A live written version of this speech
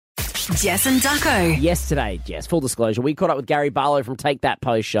Jess and Ducko. Yesterday, Jess, full disclosure, we caught up with Gary Barlow from Take That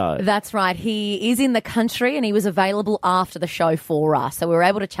Post Show. That's right. He is in the country and he was available after the show for us. So we were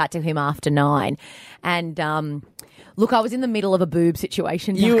able to chat to him after 9. And look, I was in the middle of a boob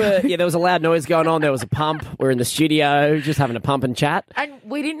situation. There was a loud noise going on. There was a pump. We're in the studio just having a pump and chat. And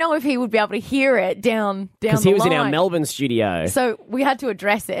we didn't know if he would be able to hear it down the line. Because he was in our Melbourne studio. So we had to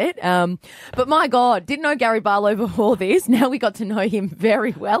address it. But my God, didn't know Gary Barlow before this. Now we got to know him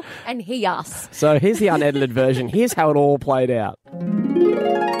very well. And he us. So here's the unedited version. Here's how it all played out.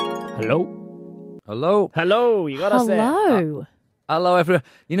 Hello? Hello, you got us there. Hello. Hello, everyone.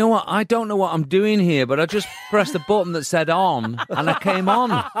 You know what? I don't know what I'm doing here, but I just pressed the button that said on, and I came on.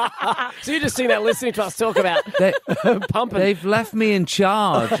 So you're just sitting there listening to us talk about pumping. They've left me in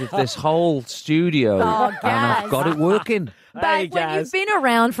charge of this whole studio, and I've got it working. But when you've been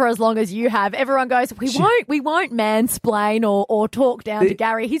around for as long as you have, everyone goes, we won't mansplain or talk down to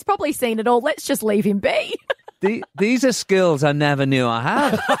Gary. He's probably seen it all. Let's just leave him be. These are skills I never knew I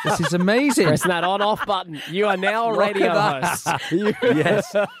had. This is amazing. Pressing that on-off button. You are now a radio host.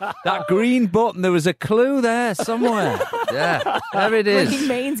 Yes. That green button, there was a clue there somewhere. Yeah, there it is. Green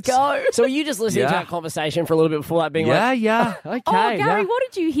means go. So were you just listening to that conversation for a little bit before that being Yeah. Okay. Oh, Gary, what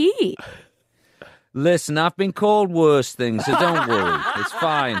did you hear? Listen, I've been called worse things, so don't worry. It's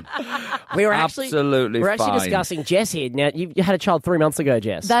fine. We're absolutely actually discussing Jess here. Now, you had a child 3 months ago,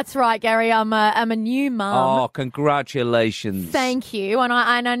 Jess. That's right, Gary. I'm a new mum. Oh, congratulations. Thank you. And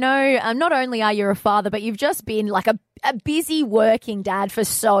I know not only are you a father, but you've just been like a busy working dad for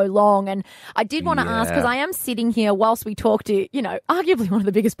so long. And I did want to ask, because I am sitting here whilst we talk to, arguably one of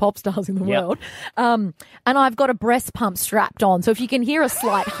the biggest pop stars in the world. And I've got a breast pump strapped on. So if you can hear a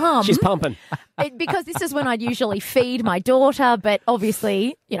slight hum. She's pumping. Because this is when I'd usually feed my daughter, but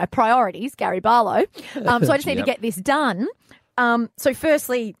obviously, priorities, Gary Barlow. So I just need to get this done. So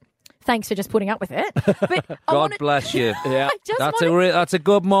firstly, thanks for just putting up with it. But God bless you. Yeah, that's a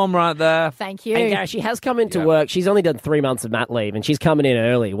good mom right there. Thank you. And Gary, she has come into work. She's only done 3 months of mat leave, and she's coming in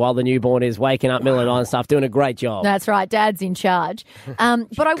early while the newborn is waking up, middle of the night and stuff, doing a great job. That's right. Dad's in charge.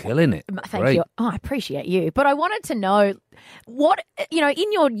 But killing it. Thank you. Oh, I appreciate you. But I wanted to know what,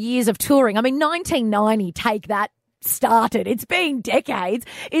 in your years of touring, 1990, Take That started. It's been decades.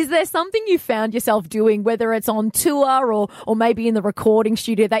 Is there something you found yourself doing, whether it's on tour or maybe in the recording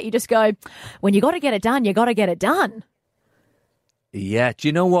studio, that you just go, when you got to get it done, you got to get it done? Yeah, do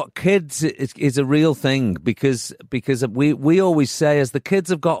you know what? Kids is a real thing because we always say as the kids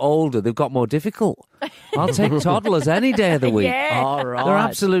have got older, they've got more difficult. I'll take toddlers any day of the week. Yeah. All right. They're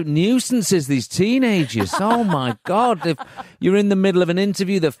absolute nuisances, these teenagers. Oh, my God. If you're in the middle of an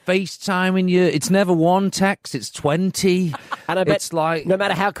interview, they're FaceTiming you. It's never one text, it's 20. And I bet it's like, no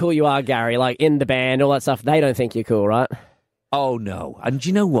matter how cool you are, Gary, like in the band, all that stuff, they don't think you're cool, right? oh, no. And do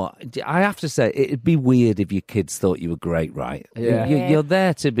you know what? I have to say, it'd be weird if your kids thought you were great, right? Yeah. You're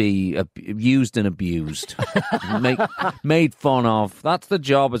there to be used and abused, made fun of. That's the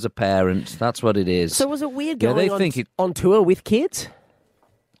job as a parent. That's what it is. So was it weird going on tour with kids?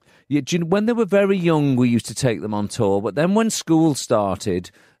 Yeah, when they were very young, we used to take them on tour. But then when school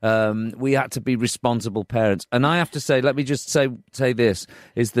started, we had to be responsible parents. And I have to say, let me just say this,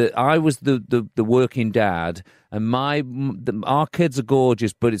 is that I was the working dad. And our kids are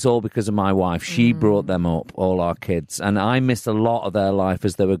gorgeous, but it's all because of my wife. She brought them up, all our kids. And I missed a lot of their life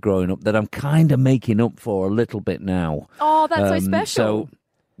as they were growing up that I'm kind of making up for a little bit now. Oh, that's so special. So,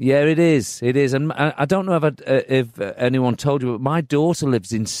 yeah, it is. It is. And I don't know if anyone told you, but my daughter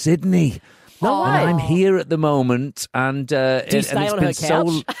lives in Sydney. No way. And I'm here at the moment. And do you stay on her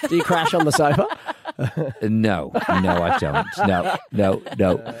couch? Do you crash on the sofa? No, I don't.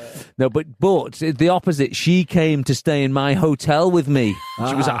 No, but the opposite. She came to stay in my hotel with me.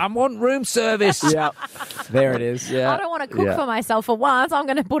 She was like, I want room service. Yeah, there it is. Yeah. I don't want to cook for myself for once. I'm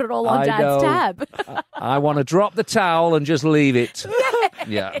going to put it all on Dad's tab. I want to drop the towel and just leave it.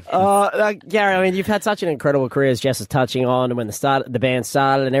 Yeah. Gary, I mean, you've had such an incredible career, as Jess is touching on, and when the band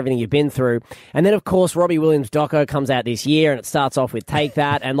started and everything you've been through. And then, of course, Robbie Williams' doco comes out this year, and it starts off with Take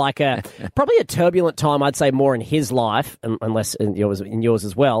That, and like probably a turbulent time, I'd say, more in his life, unless in yours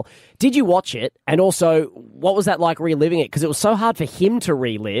as well. Did you watch it? And also, what was that like reliving it? Because it was so hard for him to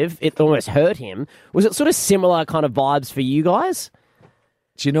relive. It almost hurt him. Was it sort of similar kind of vibes for you guys?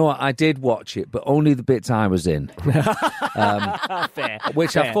 Do you know what? I did watch it, but only the bits I was in. Fair.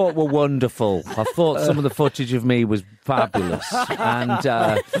 Which I thought were wonderful. I thought some of the footage of me was fabulous. And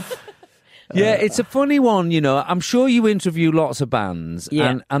yeah, it's a funny one, I'm sure you interview lots of bands.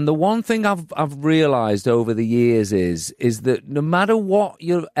 Yeah. And the one thing I've realised over the years is that no matter what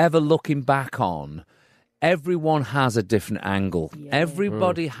you're ever looking back on, everyone has a different angle.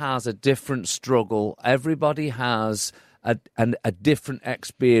 Everybody has a different struggle. Everybody has a different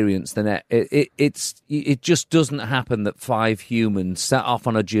experience than it just doesn't happen that 5 humans set off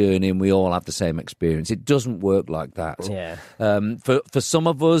on a journey and we all have the same experience. It doesn't work like that. Yeah. For some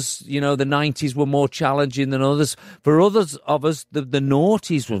of us, the 90s were more challenging than others. For others of us, the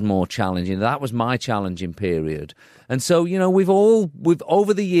noughties was more challenging. That was my challenging period. And so, we've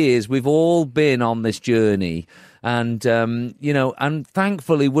over the years, we've all been on this journey. And, and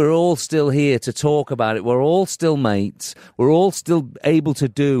thankfully we're all still here to talk about it. We're all still mates. We're all still able to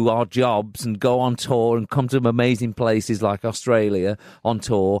do our jobs and go on tour and come to amazing places like Australia on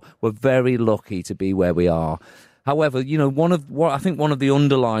tour. We're very lucky to be where we are. However, one of the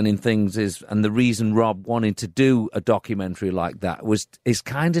underlining things is, and the reason Rob wanted to do a documentary like that is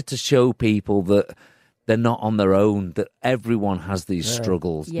kind of to show people that they're not on their own, that everyone has these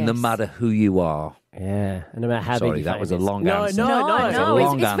struggles, no matter who you are. Yeah, and no matter how Sorry, big that was a long answer. No,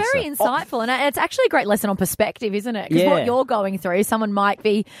 it's very insightful, and it's actually a great lesson on perspective, isn't it? Because what you're going through, someone might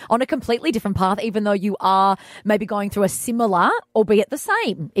be on a completely different path, even though you are maybe going through a similar, albeit the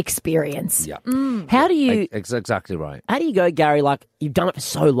same experience. Yeah. How do you... Exactly right. How do you go, Gary? Like, you've done it for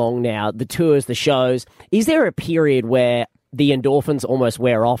so long now, the tours, the shows. Is there a period where the endorphins almost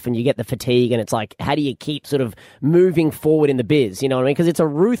wear off and you get the fatigue, and it's like, how do you keep sort of moving forward in the biz? You know what I mean? Because it's a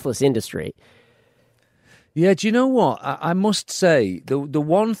ruthless industry. Yeah, do you know what? I must say, the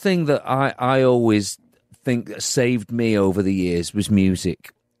one thing that I always think that saved me over the years was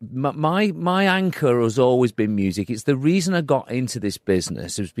music. My anchor has always been music. It's the reason I got into this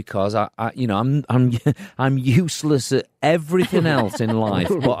business. It was because I'm useless at everything else in life,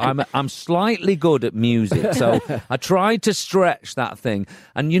 but I'm slightly good at music. So I tried to stretch that thing.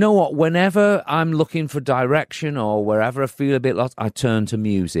 And you know what? Whenever I'm looking for direction or wherever I feel a bit lost, I turn to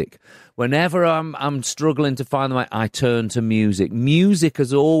music. Whenever I'm struggling to find the way, I turn to music. Music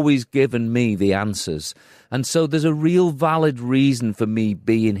has always given me the answers. And so there's a real valid reason for me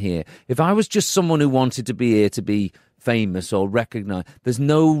being here. If I was just someone who wanted to be here to be famous or recognized, there's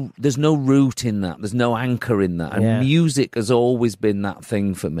no root in that. There's no anchor in that. And music has always been that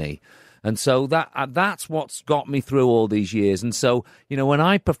thing for me. And so that's what's got me through all these years. And so, when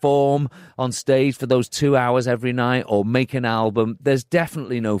I perform on stage for those 2 hours every night or make an album, there's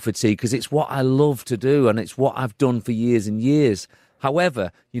definitely no fatigue because it's what I love to do and it's what I've done for years and years.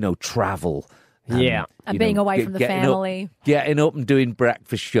 However, travel. And being away from the family. Getting up and doing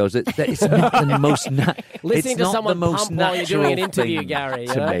breakfast shows. It's not the most listening to someone pump while you're doing an interview, Gary.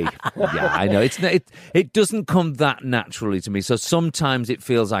 To me. Yeah, I know. It doesn't come that naturally to me. So sometimes it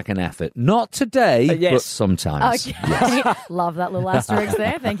feels like an effort. Not today, but sometimes. Okay. Yes. Love that little asterisk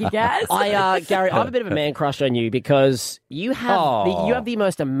there. Thank you, Gaz. Gary, I have a bit of a man crush on you because you have the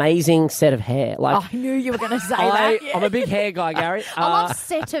most amazing set of hair. Like, I knew you were going to say that. I'm a big hair guy, Gary. I love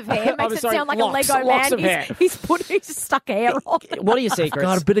set of hair. It makes it sound like a Lego man. He's stuck hair on. What are your secrets? I've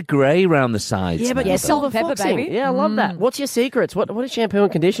got a bit of grey around the sides. Yeah, but you're salt and pepper, baby. Yeah, I love that. What's your secrets? What is shampoo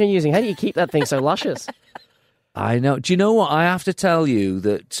and conditioner using? How do you keep that thing so luscious? I know. Do you know what? I have to tell you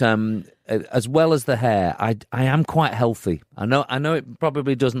that as well as the hair, I am quite healthy. I know it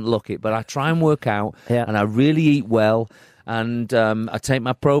probably doesn't look it, but I try and work out and I really eat well. And I take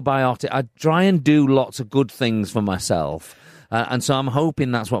my probiotic. I try and do lots of good things for myself. And so I'm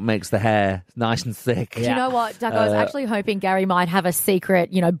hoping that's what makes the hair nice and thick. Do you know what, Doug? I was actually hoping Gary might have a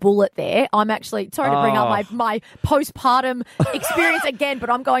secret, bullet there. I'm actually, sorry to bring up my postpartum experience again, but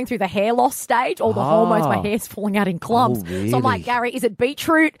I'm going through the hair loss stage. All the hormones, my hair's falling out in clumps. Oh, really? So I'm like, Gary, is it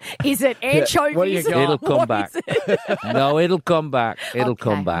beetroot? Is it anchovies? What do you got? It'll come back. No, it'll come back. It'll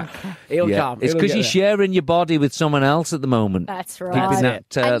come back. It'll come. It's because you're sharing your body with someone else at the moment. That's right. Keeping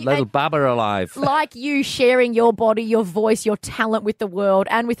that little babber alive. Like you sharing your body, your voice, your talent with the world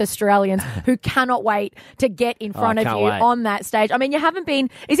and with Australians who cannot wait to get in front of you on that stage. I mean, you haven't been,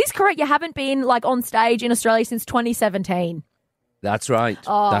 is this correct? You haven't been on stage in Australia since 2017. That's right.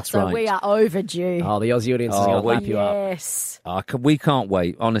 That's right. We are overdue. Oh, the Aussie audience is going to lap you up. Yes. We can't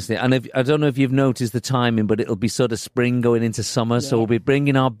wait, honestly. And I don't know if you've noticed the timing, but it'll be sort of spring going into summer. So we'll be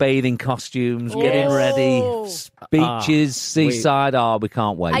bringing our bathing costumes, getting ready, beaches, seaside. We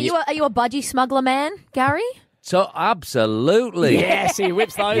can't wait. Are you a budgie smuggler man, Gary? So, absolutely. Yes, he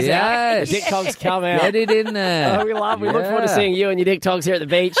whips those out. The dick togs come out. Get it in there. We love. We look forward to seeing you and your dick togs here at the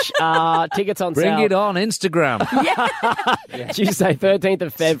beach. Tickets on sale. Bring it on, Instagram. Tuesday, 13th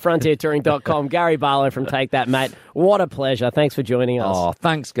of Feb, frontiertouring.com. Gary Barlow from Take That, mate. What a pleasure. Thanks for joining us. Oh,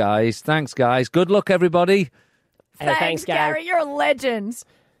 thanks, guys. Good luck, everybody. Thanks, Gary. You're a legend.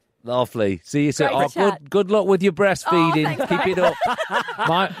 Lovely. See you soon. Great chat. Good luck with your breastfeeding. Oh, thanks, Keep it up.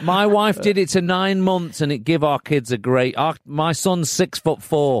 My wife did it to 9 months, and it give our kids a great. My son's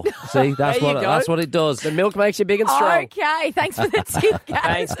 6'4". See, that's what it does. The milk makes you big and strong. Okay, thanks for the tip,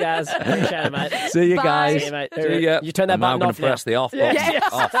 guys. Thanks, guys. Appreciate it, mate. See you Bye. guys. See you, mate. See ya. You turn that button off now. Press the off button.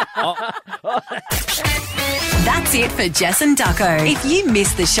 That's it for Jess and Ducko. If you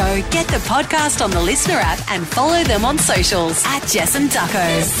missed the show, get the podcast on the Listener app and follow them on socials at Jess and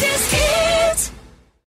Ducko.